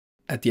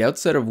At the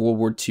outset of World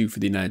War II for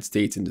the United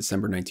States in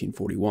December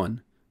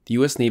 1941, the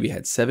U.S. Navy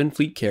had 7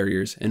 fleet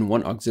carriers and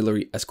 1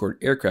 auxiliary escort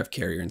aircraft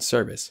carrier in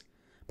service.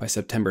 By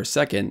September 2,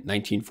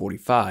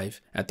 1945,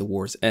 at the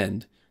war's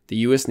end, the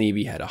U.S.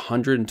 Navy had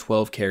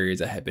 112 carriers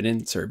that had been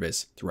in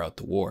service throughout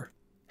the war.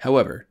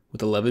 However,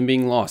 with 11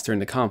 being lost during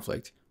the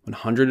conflict,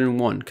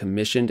 101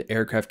 commissioned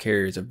aircraft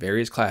carriers of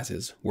various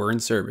classes were in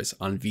service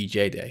on VJ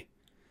Day.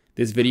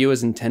 This video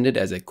is intended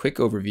as a quick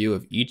overview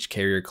of each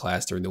carrier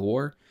class during the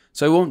war,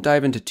 so I won't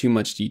dive into too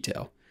much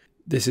detail.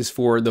 This is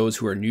for those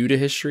who are new to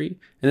history,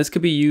 and this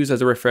could be used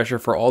as a refresher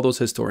for all those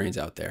historians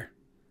out there.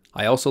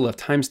 I also left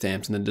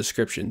timestamps in the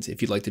descriptions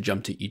if you'd like to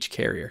jump to each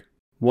carrier.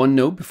 One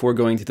note before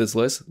going to this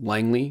list,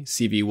 Langley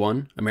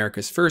CV-1,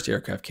 America's first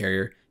aircraft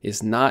carrier,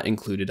 is not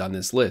included on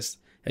this list,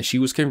 as she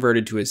was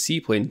converted to a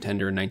seaplane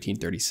tender in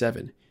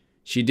 1937.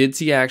 She did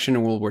see action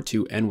in World War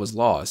II and was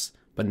lost,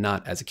 but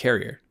not as a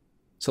carrier.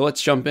 So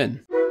let's jump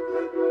in.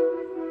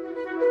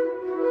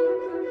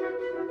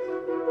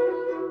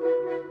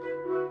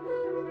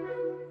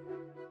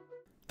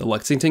 The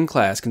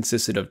Lexington-class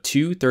consisted of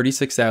 2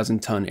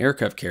 36,000-ton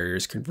aircraft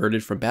carriers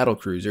converted from battle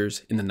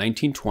cruisers in the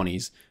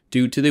 1920s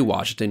due to the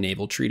Washington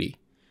Naval Treaty.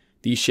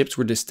 These ships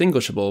were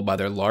distinguishable by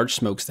their large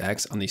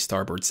smokestacks on the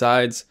starboard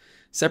sides,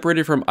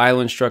 separated from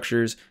island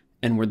structures,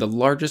 and were the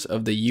largest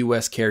of the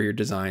U.S. carrier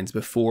designs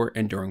before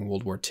and during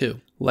World War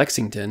II.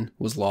 Lexington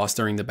was lost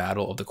during the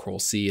Battle of the Coral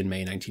Sea in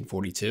May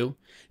 1942,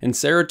 and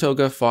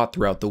Saratoga fought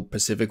throughout the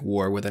Pacific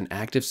War with an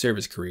active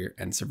service career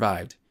and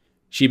survived.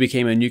 She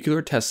became a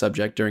nuclear test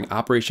subject during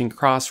Operation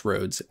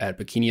Crossroads at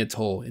Bikini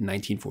Atoll in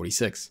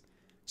 1946.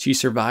 She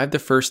survived the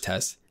first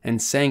test and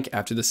sank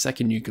after the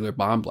second nuclear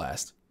bomb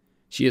blast.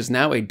 She is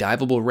now a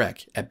diveable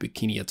wreck at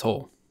Bikini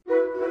Atoll.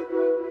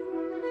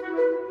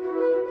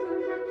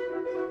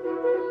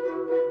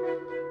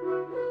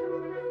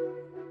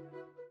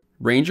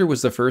 Ranger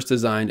was the first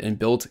designed and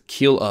built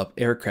keel-up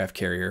aircraft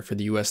carrier for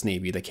the U.S.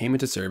 Navy that came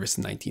into service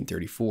in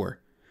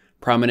 1934.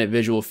 Prominent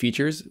visual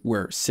features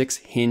were 6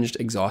 hinged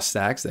exhaust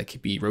stacks that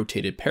could be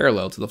rotated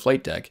parallel to the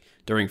flight deck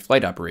during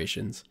flight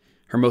operations,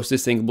 her most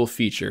distinguishable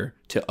feature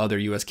to other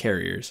U.S.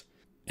 carriers,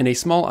 and a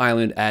small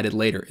island added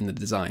later in the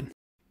design.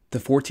 The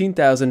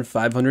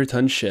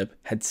 14,500-ton ship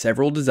had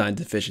several design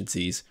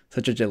deficiencies,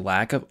 such as a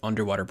lack of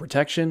underwater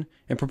protection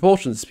and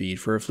propulsion speed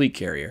for a fleet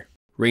carrier.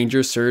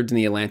 Ranger served in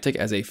the Atlantic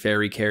as a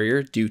ferry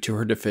carrier due to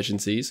her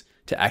deficiencies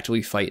to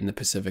actively fight in the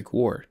Pacific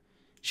War.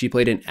 She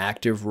played an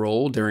active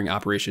role during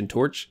Operation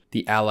Torch,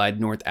 the Allied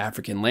North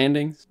African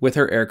landings, with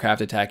her aircraft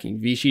attacking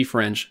Vichy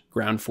French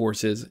ground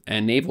forces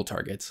and naval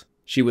targets.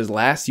 She was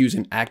last used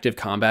in active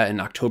combat in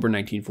October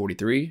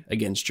 1943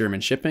 against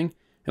German shipping,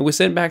 and was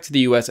sent back to the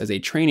U.S. as a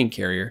training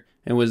carrier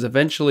and was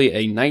eventually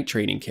a night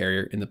training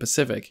carrier in the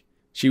Pacific.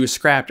 She was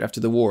scrapped after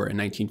the war in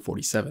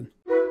 1947.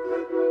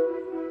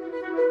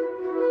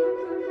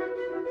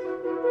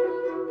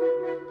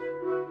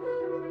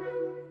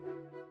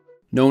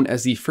 Known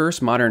as the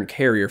first modern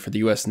carrier for the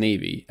U.S.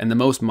 Navy and the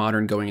most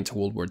modern going into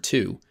World War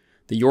II,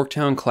 the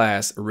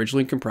Yorktown-class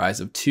originally comprised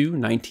of 2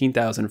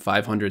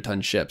 19,500-ton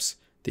ships,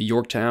 the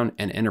Yorktown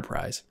and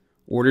Enterprise,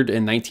 ordered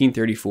in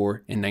 1934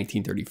 and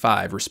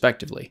 1935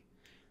 respectively.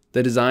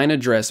 The design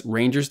addressed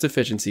Ranger's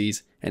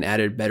deficiencies and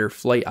added better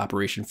flight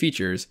operation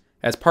features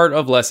as part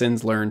of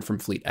lessons learned from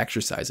fleet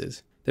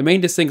exercises. The main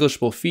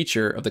distinguishable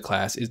feature of the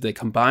class is the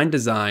combined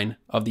design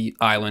of the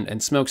island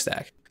and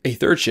smokestack. A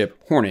third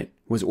ship, Hornet,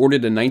 was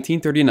ordered in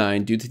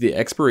 1939 due to the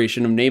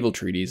expiration of naval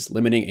treaties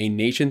limiting a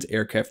nation's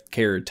aircraft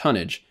carrier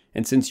tonnage,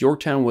 and since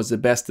Yorktown was the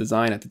best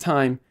design at the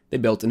time, they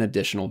built an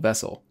additional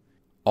vessel.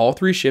 All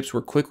 3 ships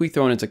were quickly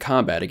thrown into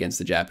combat against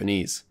the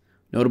Japanese.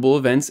 Notable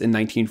events in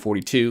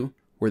 1942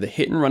 were the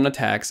hit-and-run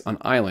attacks on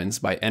islands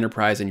by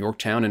Enterprise and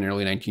Yorktown in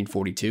early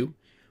 1942,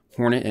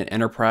 Hornet and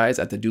Enterprise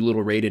at the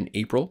Doolittle Raid in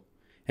April,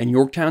 and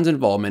Yorktown's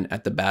involvement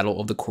at the Battle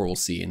of the Coral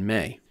Sea in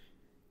May.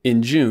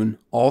 In June,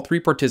 all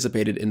 3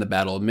 participated in the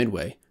Battle of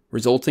Midway,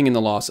 resulting in the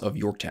loss of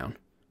Yorktown.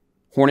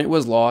 Hornet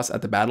was lost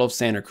at the Battle of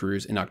Santa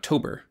Cruz in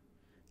October.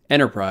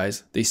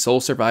 Enterprise, the sole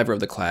survivor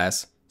of the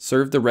class,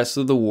 served the rest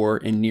of the war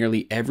in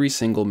nearly every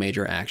single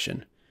major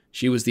action.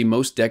 She was the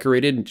most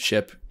decorated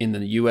ship in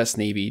the U.S.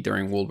 Navy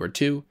during World War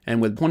II,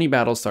 and with 20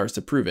 battle stars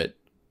to prove it,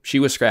 she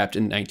was scrapped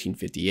in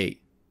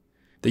 1958.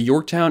 The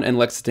Yorktown and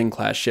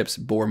Lexington-class ships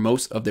bore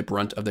most of the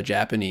brunt of the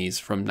Japanese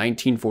from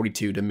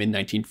 1942 to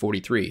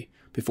mid-1943,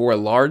 before a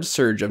large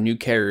surge of new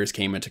carriers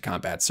came into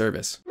combat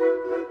service.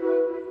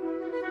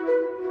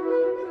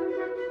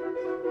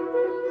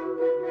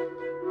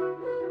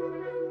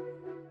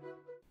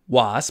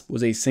 Wasp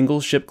was a single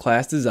ship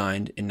class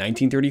designed in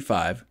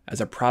 1935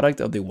 as a product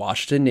of the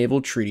Washington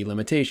Naval Treaty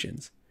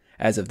limitations.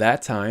 As of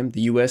that time,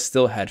 the U.S.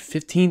 still had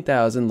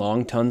 15,000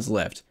 long tons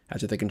left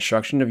after the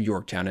construction of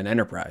Yorktown and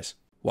Enterprise.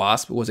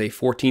 Wasp was a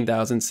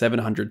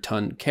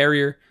 14,700-ton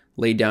carrier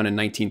laid down in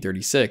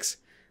 1936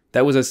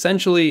 that was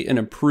essentially an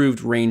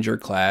improved Ranger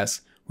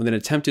class with an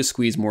attempt to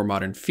squeeze more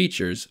modern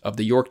features of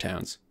the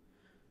Yorktowns.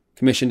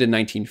 Commissioned in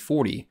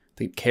 1940,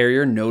 the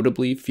carrier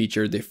notably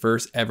featured the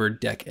first ever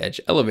deck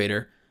edge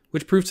elevator,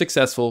 which proved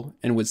successful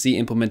and would see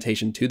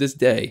implementation to this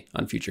day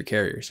on future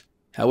carriers.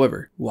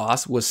 However,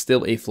 Wasp was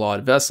still a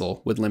flawed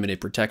vessel with limited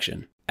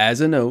protection.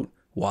 As a note,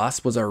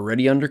 Wasp was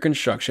already under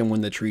construction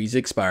when the treaty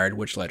expired,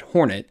 which led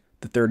Hornet,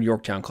 the third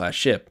Yorktown-class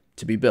ship,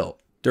 to be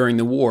built. During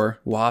the war,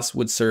 Wasp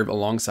would serve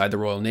alongside the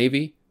Royal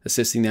Navy,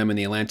 assisting them in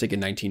the Atlantic in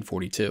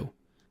 1942.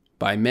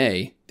 By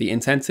May, the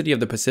intensity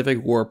of the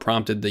Pacific War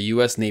prompted the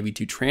U.S. Navy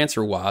to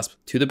transfer Wasp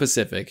to the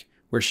Pacific,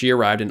 where she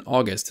arrived in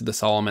August to the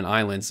Solomon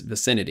Islands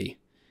vicinity.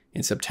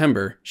 In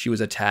September, she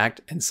was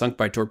attacked and sunk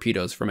by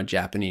torpedoes from a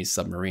Japanese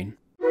submarine.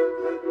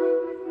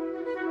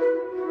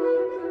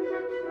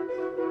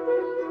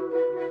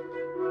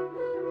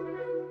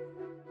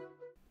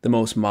 The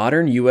most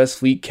modern U.S.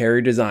 fleet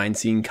carrier design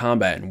seeing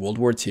combat in World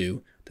War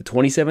II, the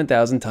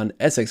 27,000-ton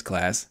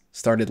Essex-class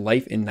started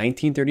life in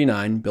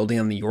 1939 building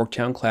on the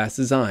Yorktown-class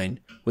design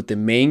with the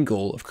main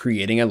goal of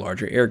creating a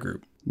larger air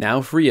group.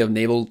 Now free of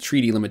naval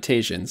treaty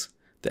limitations,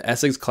 the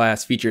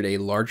Essex-class featured a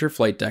larger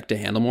flight deck to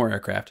handle more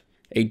aircraft,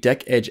 a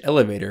deck edge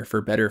elevator for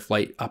better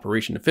flight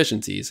operation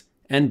efficiencies,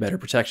 and better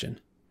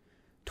protection.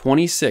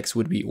 26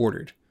 would be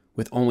ordered,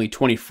 with only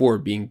 24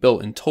 being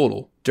built in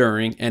total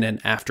during and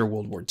after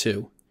World War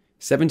II.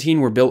 17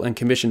 were built and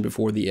commissioned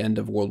before the end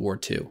of World War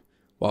II,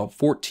 while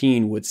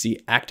 14 would see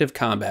active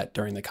combat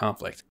during the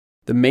conflict.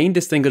 The main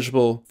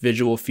distinguishable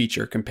visual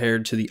feature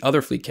compared to the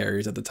other fleet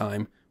carriers at the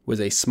time was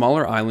a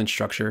smaller island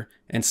structure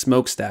and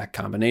smokestack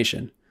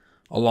combination,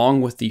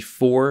 along with the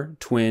 4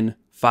 twin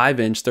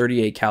 5-inch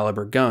 38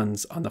 caliber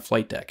guns on the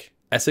flight deck.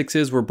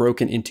 Essexes were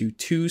broken into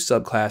 2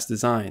 subclass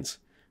designs,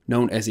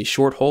 known as the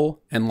short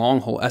hull and long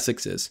hull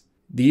Essexes.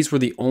 These were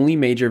the only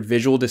major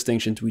visual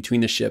distinctions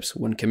between the ships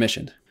when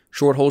commissioned.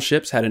 Short hull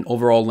ships had an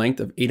overall length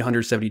of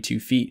 872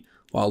 feet,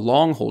 while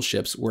long hull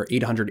ships were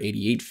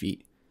 888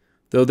 feet.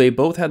 Though they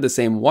both had the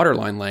same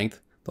waterline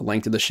length, the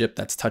length of the ship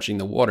that's touching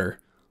the water,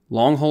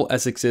 long hull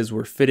Essexes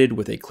were fitted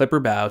with a clipper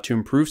bow to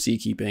improve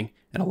seakeeping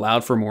and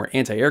allowed for more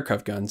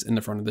anti-aircraft guns in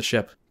the front of the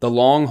ship. The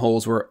long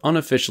hulls were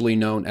unofficially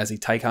known as a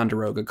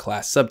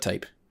Ticonderoga-class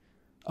subtype.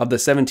 Of the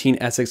 17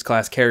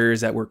 Essex-class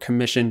carriers that were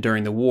commissioned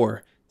during the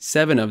war,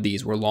 7 of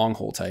these were long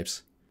hull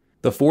types.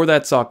 The 4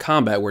 that saw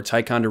combat were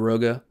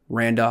Ticonderoga,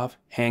 Randolph,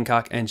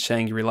 Hancock, and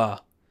Shangri-La,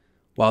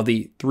 while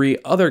the 3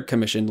 other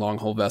commissioned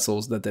long-hull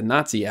vessels that did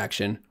not see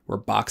action were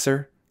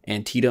Boxer,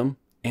 Antietam,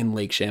 and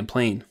Lake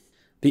Champlain.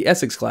 The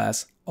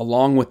Essex-class,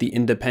 along with the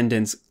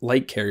Independence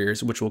light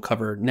carriers, which we'll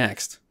cover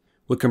next,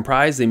 would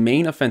comprise the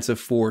main offensive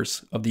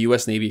force of the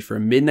U.S. Navy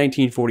from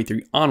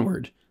mid-1943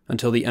 onward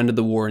until the end of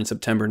the war in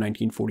September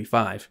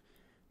 1945.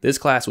 This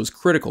class was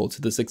critical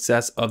to the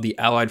success of the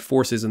Allied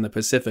forces in the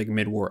Pacific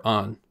mid-war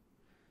on.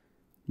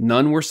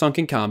 None were sunk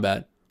in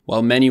combat,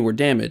 while many were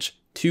damaged.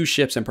 2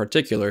 ships in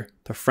particular,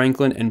 the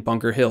Franklin and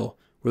Bunker Hill,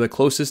 were the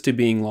closest to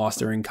being lost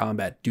during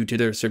combat due to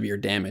their severe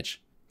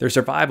damage. Their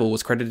survival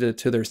was credited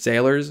to their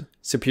sailors,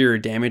 superior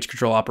damage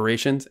control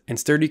operations, and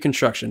sturdy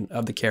construction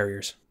of the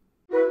carriers.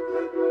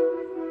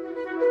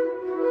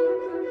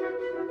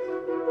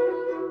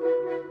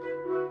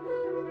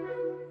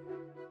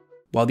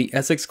 While the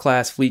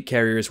Essex-class fleet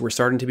carriers were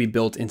starting to be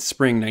built in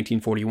spring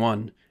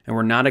 1941 and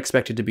were not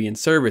expected to be in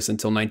service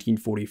until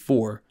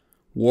 1944,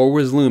 war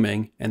was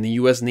looming and the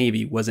U.S.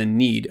 Navy was in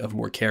need of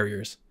more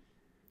carriers.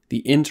 The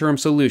interim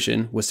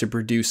solution was to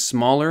produce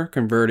smaller,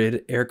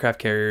 converted aircraft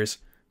carriers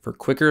for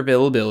quicker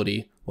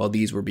availability while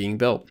these were being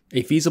built.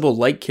 A feasible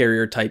light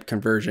carrier type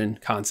conversion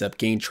concept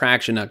gained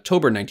traction in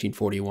October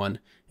 1941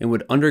 and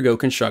would undergo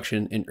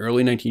construction in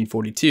early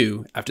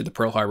 1942 after the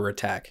Pearl Harbor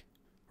attack,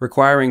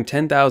 requiring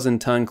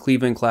 10,000-ton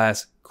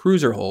Cleveland-class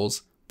cruiser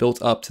hulls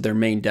built up to their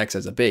main decks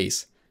as a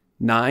base.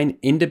 9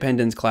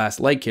 Independence-class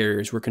light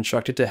carriers were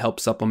constructed to help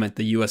supplement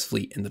the U.S.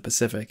 fleet in the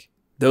Pacific.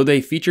 Though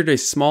they featured a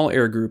small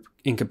air group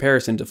in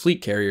comparison to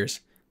fleet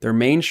carriers, their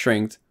main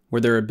strength were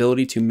their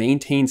ability to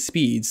maintain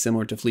speeds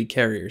similar to fleet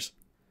carriers.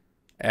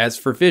 As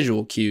for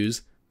visual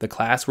cues, the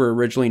class were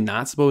originally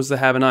not supposed to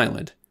have an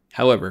island.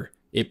 However,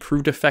 it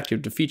proved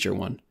effective to feature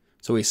one,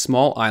 so a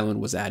small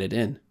island was added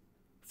in.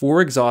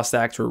 4 exhaust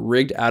stacks were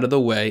rigged out of the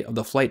way of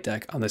the flight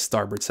deck on the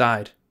starboard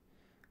side.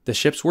 The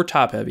ships were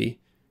top-heavy,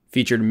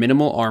 featured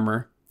minimal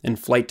armor and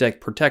flight deck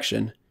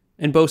protection,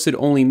 and boasted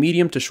only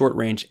medium to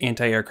short-range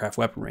anti-aircraft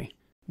weaponry.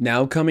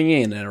 Now coming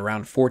in at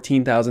around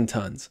 14,000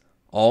 tons,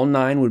 all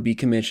 9 would be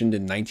commissioned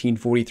in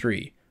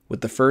 1943, with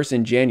the first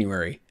in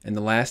January and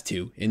the last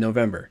 2 in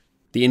November.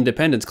 The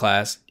Independence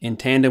class, in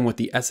tandem with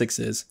the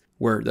Essexes,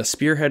 were the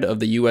spearhead of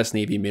the U.S.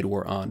 Navy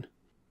mid-war on.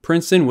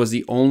 Princeton was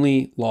the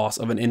only loss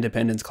of an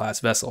Independence-class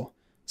vessel,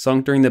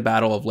 sunk during the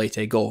Battle of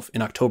Leyte Gulf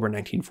in October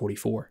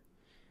 1944.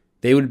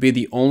 They would be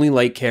the only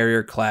light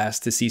carrier class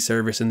to see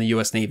service in the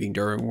U.S. Navy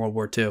during World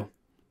War II.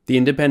 The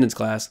Independence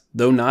class,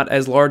 though not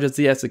as large as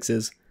the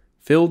Essexes,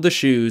 filled the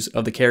shoes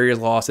of the carriers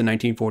lost in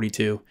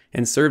 1942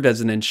 and served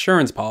as an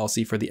insurance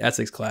policy for the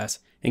Essex class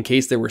in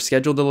case there were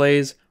schedule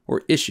delays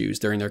or issues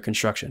during their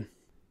construction.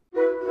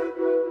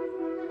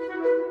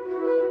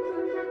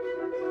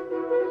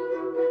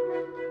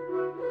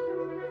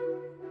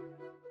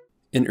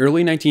 In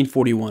early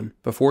 1941,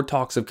 before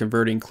talks of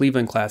converting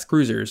Cleveland-class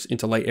cruisers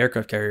into light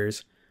aircraft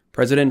carriers,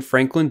 President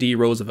Franklin D.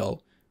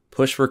 Roosevelt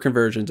pushed for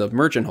conversions of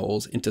merchant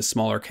hulls into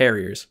smaller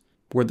carriers,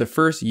 where the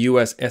first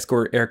U.S.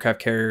 escort aircraft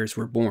carriers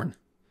were born.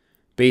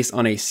 Based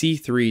on a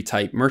C-3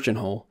 type merchant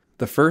hull,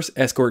 the first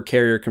escort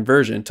carrier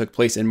conversion took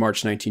place in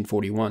March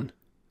 1941.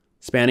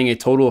 Spanning a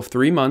total of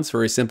 3 months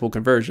for a simple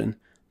conversion,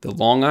 the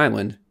Long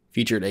Island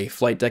featured a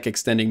flight deck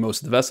extending most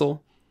of the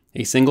vessel,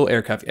 a single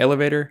aircraft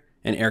elevator,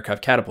 and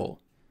aircraft catapult.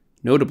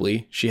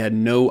 Notably, she had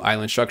no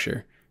island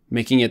structure,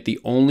 making it the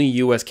only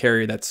U.S.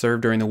 carrier that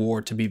served during the war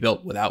to be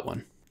built without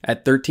one.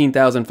 At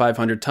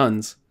 13,500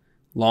 tons,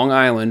 Long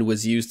Island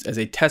was used as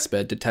a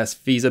testbed to test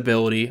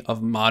feasibility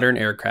of modern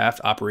aircraft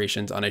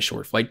operations on a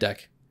short flight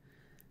deck.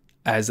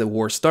 As the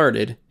war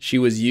started, she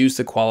was used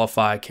to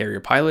qualify carrier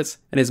pilots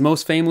and is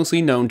most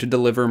famously known to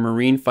deliver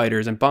Marine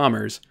fighters and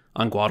bombers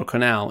on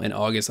Guadalcanal in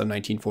August of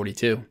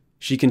 1942.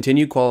 She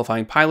continued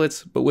qualifying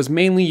pilots, but was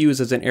mainly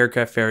used as an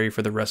aircraft ferry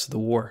for the rest of the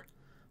war.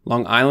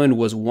 Long Island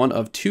was one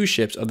of 2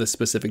 ships of this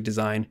specific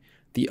design,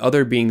 the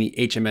other being the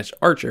HMS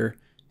Archer,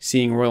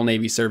 seeing Royal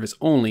Navy service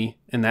only,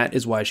 and that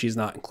is why she's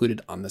not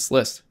included on this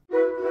list.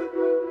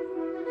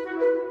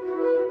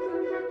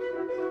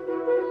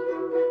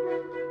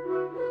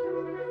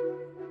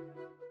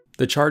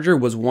 The Charger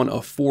was one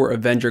of 4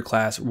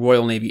 Avenger-class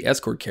Royal Navy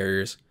escort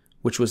carriers,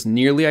 which was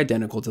nearly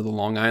identical to the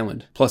Long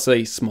Island, plus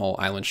a small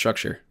island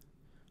structure.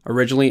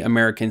 Originally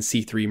American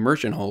C-3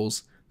 merchant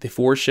hulls, the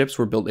 4 ships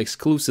were built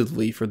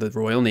exclusively for the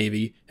Royal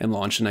Navy and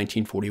launched in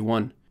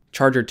 1941.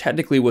 Charger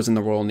technically was in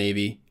the Royal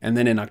Navy, and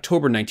then in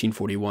October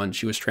 1941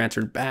 she was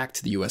transferred back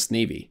to the US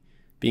Navy,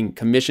 being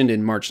commissioned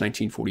in March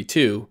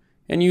 1942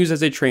 and used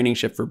as a training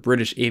ship for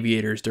British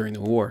aviators during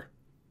the war.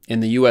 In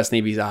the US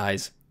Navy's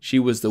eyes, she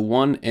was the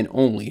one and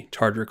only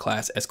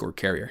Charger-class escort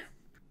carrier.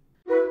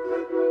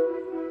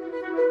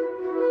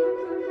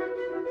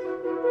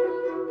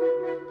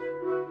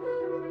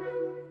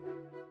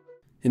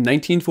 In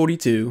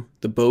 1942,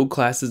 the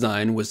Bogue-class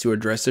design was to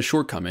address the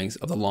shortcomings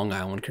of the Long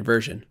Island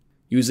conversion.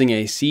 Using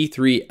a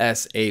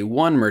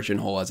C-3SA-1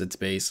 merchant hull as its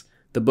base,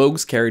 the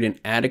Bogues carried an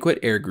adequate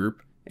air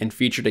group and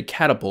featured a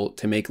catapult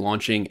to make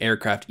launching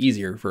aircraft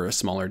easier for a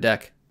smaller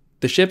deck.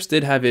 The ships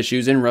did have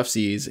issues in rough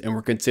seas and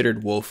were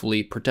considered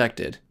woefully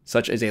protected,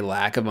 such as a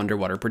lack of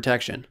underwater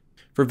protection.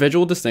 For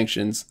visual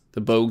distinctions,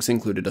 the Bogues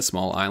included a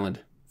small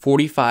island.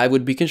 45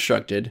 would be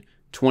constructed,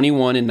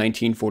 21 in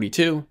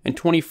 1942, and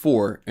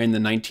 24 in the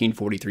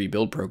 1943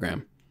 build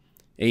program.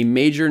 A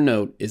major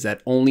note is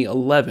that only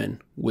 11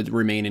 would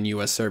remain in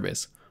U.S.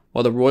 service,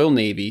 while the Royal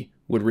Navy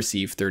would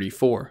receive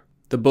 34.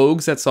 The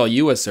Bogues that saw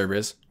U.S.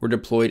 service were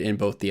deployed in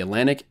both the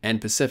Atlantic and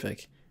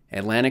Pacific.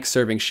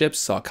 Atlantic-serving ships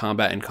saw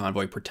combat and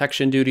convoy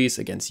protection duties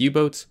against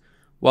U-boats,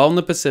 while in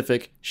the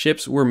Pacific,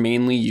 ships were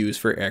mainly used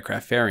for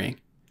aircraft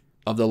ferrying.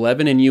 Of the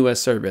 11 in U.S.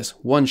 service,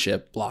 1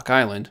 ship, Block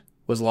Island,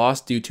 was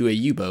lost due to a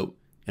U-boat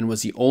and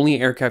was the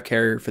only aircraft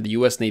carrier for the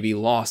U.S. Navy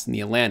lost in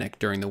the Atlantic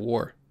during the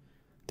war.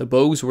 The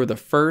Bogues were the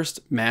first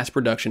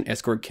mass-production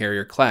escort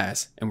carrier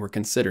class and were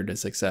considered a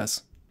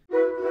success.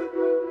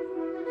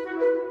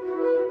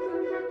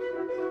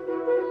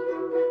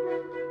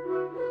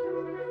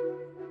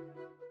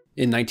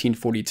 In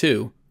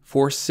 1942,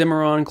 4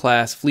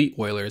 Cimarron-class fleet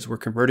oilers were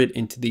converted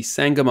into the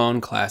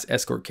Sangamon-class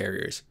escort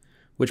carriers,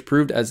 which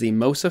proved as the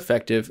most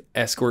effective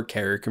escort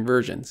carrier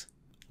conversions.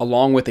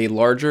 Along with a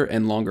larger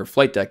and longer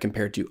flight deck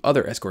compared to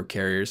other escort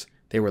carriers,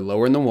 they were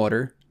lower in the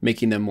water,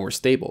 making them more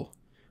stable.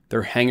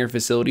 Their hangar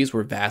facilities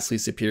were vastly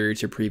superior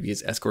to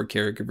previous escort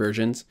carrier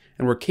conversions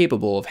and were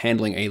capable of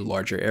handling a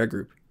larger air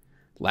group.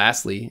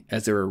 Lastly,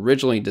 as they were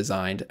originally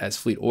designed as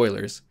fleet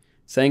oilers,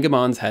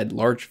 Sangamons had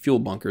large fuel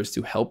bunkers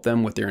to help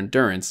them with their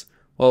endurance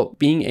while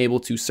being able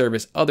to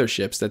service other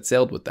ships that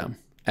sailed with them.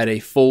 At a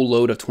full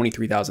load of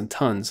 23,000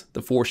 tons,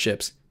 the 4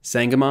 ships,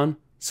 Sangamon,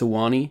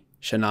 Sewanee,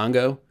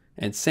 Shenango,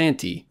 and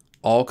Santee,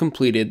 all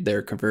completed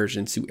their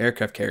conversions to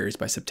aircraft carriers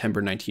by September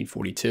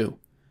 1942.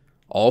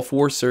 All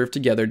 4 served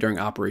together during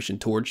Operation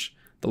Torch,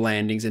 the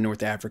landings in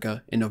North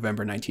Africa in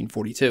November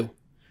 1942.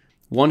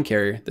 One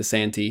carrier, the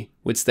Santee,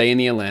 would stay in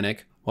the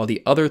Atlantic, while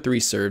the other 3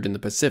 served in the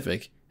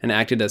Pacific and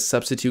acted as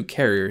substitute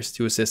carriers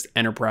to assist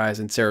Enterprise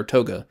and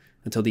Saratoga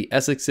until the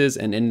Essex's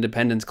and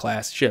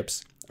Independence-class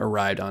ships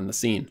arrived on the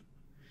scene.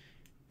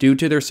 Due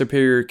to their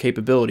superior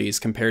capabilities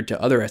compared to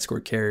other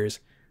escort carriers,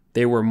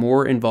 they were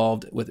more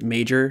involved with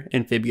major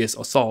amphibious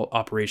assault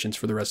operations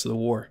for the rest of the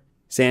war.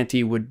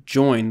 Santee would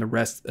join the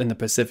rest in the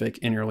Pacific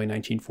in early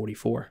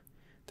 1944.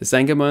 The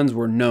Sangamons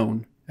were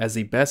known as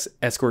the best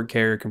escort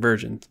carrier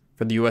conversions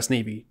for the U.S.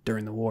 Navy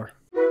during the war.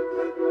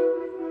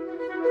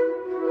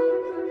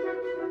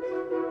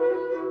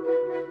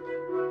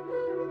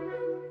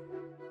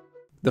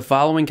 The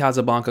following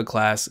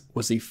Casablanca-class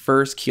was the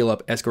first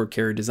keel-up escort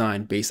carrier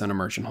design based on a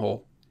merchant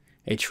hull.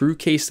 A true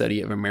case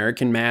study of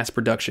American mass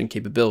production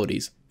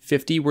capabilities,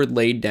 50 were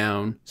laid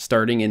down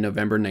starting in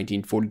November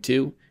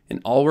 1942,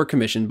 and all were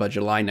commissioned by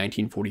July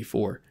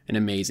 1944, an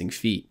amazing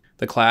feat.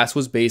 The class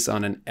was based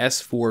on an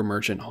S-4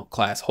 merchant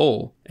class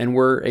hull, and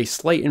were a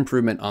slight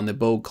improvement on the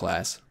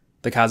Bogue-class.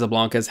 The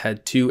Casablancas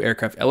had 2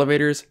 aircraft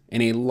elevators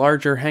and a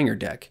larger hangar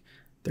deck.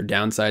 Their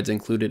downsides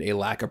included a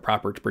lack of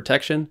proper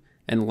protection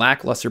and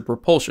lackluster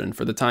propulsion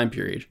for the time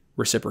period,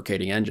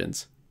 reciprocating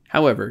engines.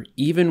 However,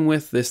 even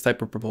with this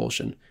type of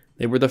propulsion,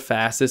 they were the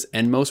fastest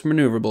and most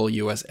maneuverable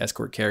U.S.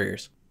 escort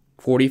carriers.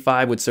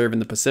 45 would serve in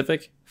the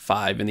Pacific,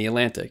 5 in the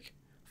Atlantic.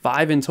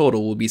 5 in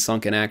total will be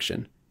sunk in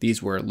action.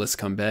 These were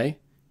Liscombe Bay,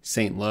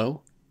 St.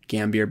 Lo,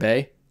 Gambier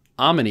Bay,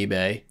 Amity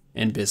Bay,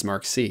 and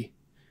Bismarck Sea.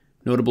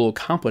 Notable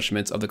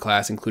accomplishments of the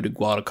class included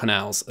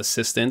Guadalcanal's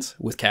assistance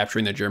with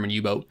capturing the German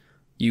U-boat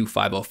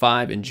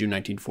U-505 in June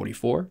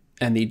 1944,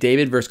 and the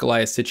David vs.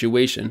 Goliath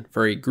situation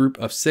for a group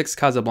of 6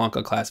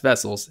 Casablanca-class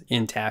vessels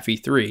in Taffy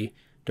 3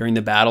 during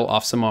the Battle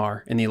off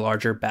Samar and the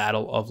larger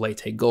Battle of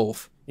Leyte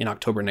Gulf in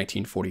October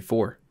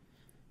 1944.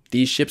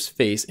 These ships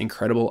faced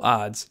incredible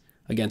odds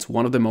against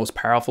one of the most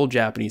powerful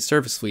Japanese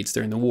surface fleets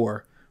during the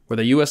war, where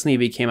the U.S.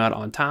 Navy came out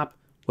on top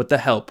with the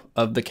help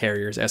of the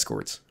carrier's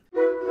escorts.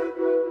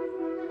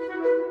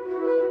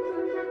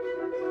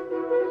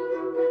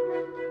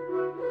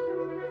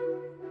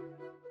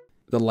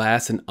 The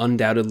last and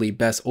undoubtedly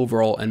best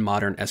overall and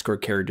modern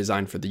escort carrier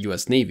design for the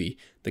U.S. Navy,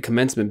 the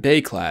Commencement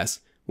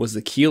Bay-class, was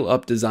the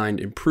keel-up designed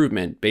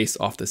improvement based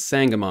off the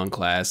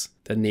Sangamon-class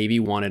the Navy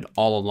wanted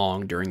all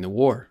along during the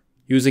war.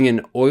 Using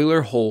an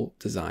oiler hull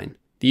design,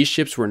 these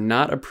ships were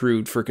not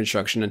approved for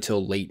construction until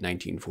late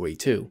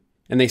 1942,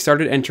 and they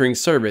started entering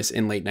service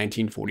in late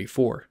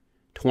 1944.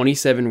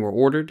 27 were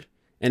ordered,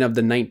 and of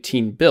the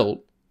 19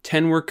 built,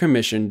 10 were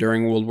commissioned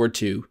during World War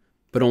II,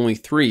 but only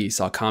 3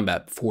 saw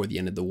combat before the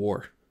end of the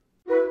war.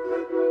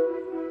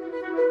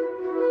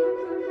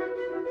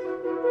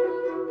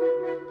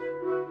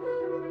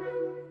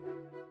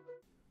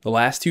 The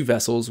last 2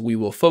 vessels we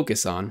will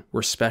focus on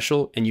were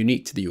special and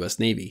unique to the U.S.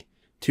 Navy.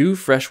 2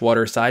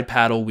 freshwater side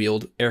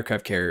paddle-wheeled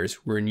aircraft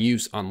carriers were in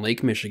use on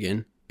Lake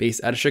Michigan,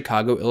 based out of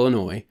Chicago,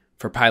 Illinois,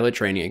 for pilot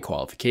training and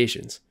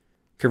qualifications.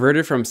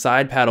 Converted from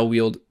side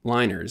paddle-wheeled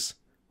liners,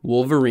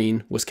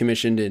 Wolverine was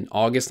commissioned in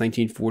August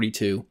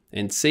 1942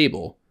 and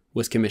Sable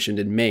was commissioned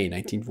in May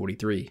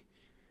 1943.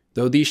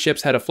 Though these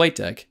ships had a flight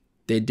deck,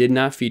 they did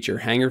not feature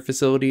hangar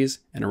facilities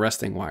and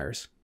arresting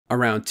wires.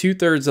 Around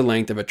 2/3 the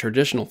length of a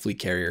traditional fleet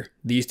carrier,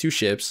 these 2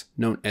 ships,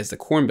 known as the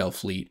Corn Belt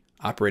Fleet,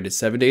 operated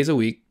 7 days a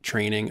week,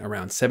 training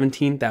around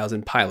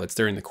 17,000 pilots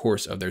during the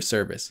course of their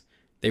service.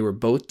 They were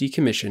both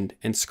decommissioned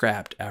and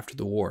scrapped after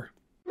the war.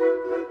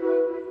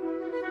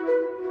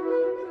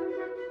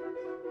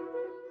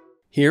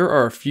 Here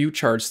are a few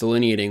charts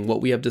delineating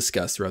what we have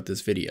discussed throughout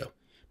this video.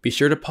 Be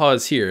sure to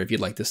pause here if you'd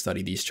like to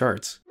study these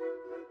charts.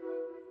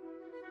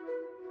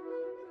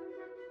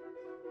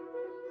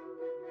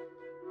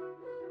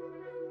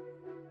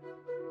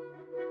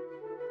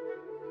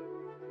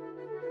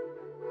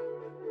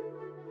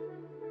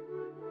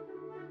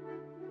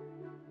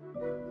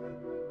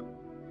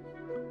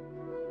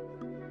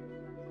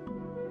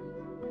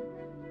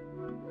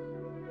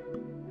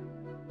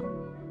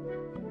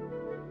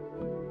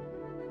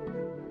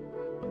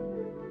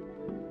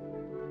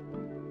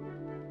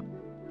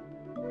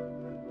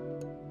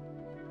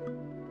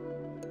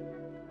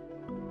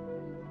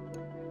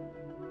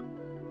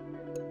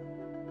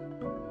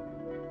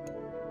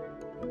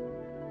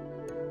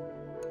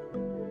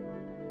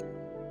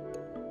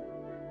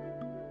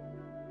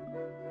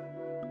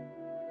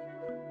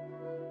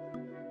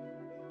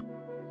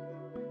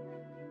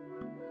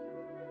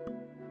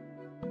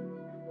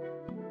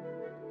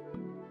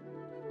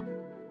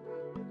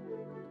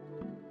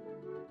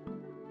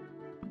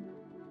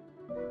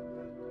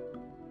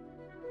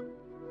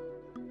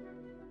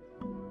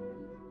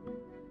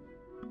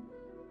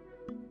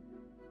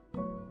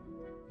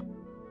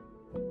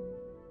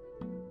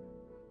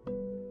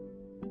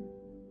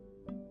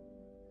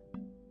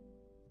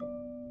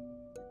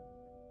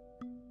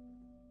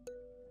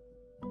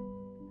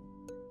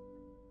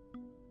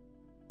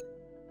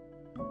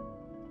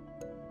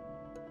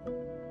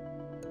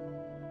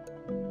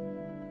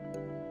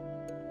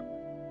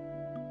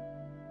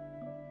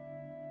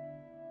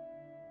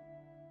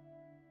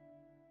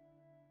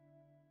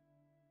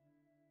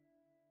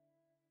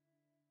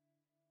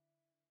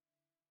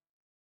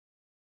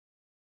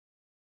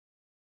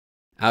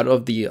 Out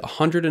of the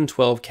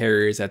 112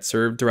 carriers that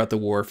served throughout the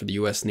war for the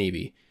U.S.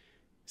 Navy,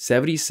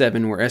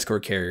 77 were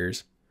escort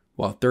carriers,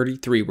 while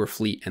 33 were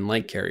fleet and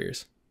light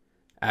carriers.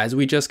 As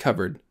we just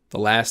covered, the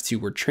last 2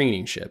 were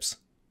training ships.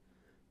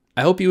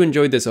 I hope you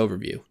enjoyed this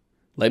overview.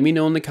 Let me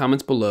know in the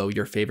comments below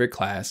your favorite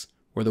class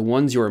or the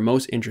ones you are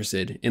most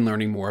interested in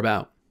learning more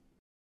about.